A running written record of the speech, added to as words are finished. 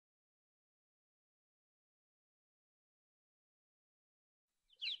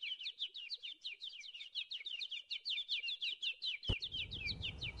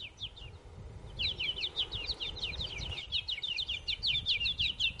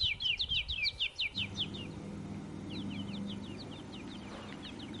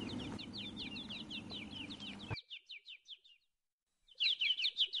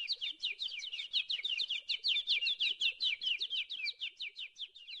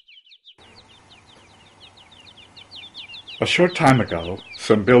A short time ago,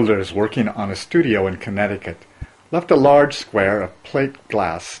 some builders working on a studio in Connecticut left a large square of plate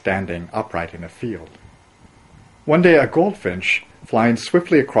glass standing upright in a field. One day a goldfinch, flying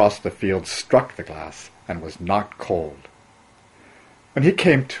swiftly across the field, struck the glass and was knocked cold. When he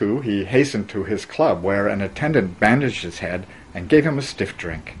came to, he hastened to his club, where an attendant bandaged his head and gave him a stiff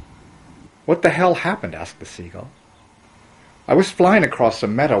drink. "What the hell happened?" asked the seagull. "I was flying across a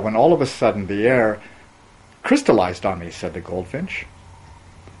meadow when all of a sudden the air crystallized on me," said the goldfinch.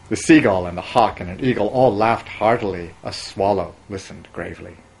 The seagull and the hawk and an eagle all laughed heartily. A swallow listened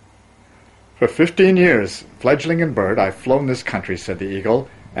gravely. "For 15 years, fledgling and bird, I've flown this country," said the eagle,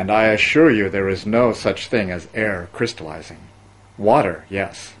 "and I assure you there is no such thing as air crystallizing. Water,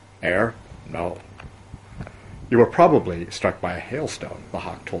 yes. Air, no." "You were probably struck by a hailstone," the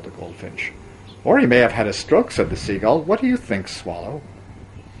hawk told the goldfinch. "Or he may have had a stroke," said the seagull. "What do you think, swallow?"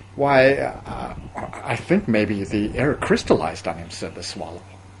 "Why, I think maybe the air crystallized on him," said the swallow.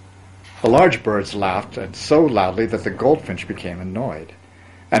 The large birds laughed, and so loudly that the goldfinch became annoyed,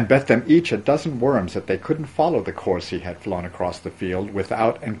 and bet them each a dozen worms that they couldn't follow the course he had flown across the field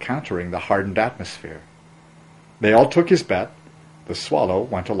without encountering the hardened atmosphere. They all took his bet. The swallow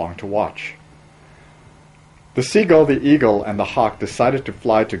went along to watch. The seagull, the eagle, and the hawk decided to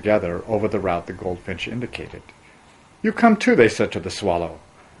fly together over the route the goldfinch indicated. "You come too," they said to the swallow.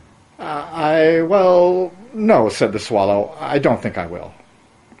 Well, no," said the swallow. "I don't think I will."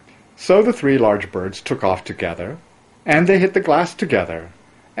 So the 3 large birds took off together, and they hit the glass together,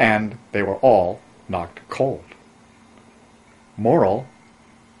 and they were all knocked cold. Moral: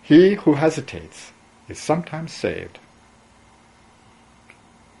 he who hesitates is sometimes saved.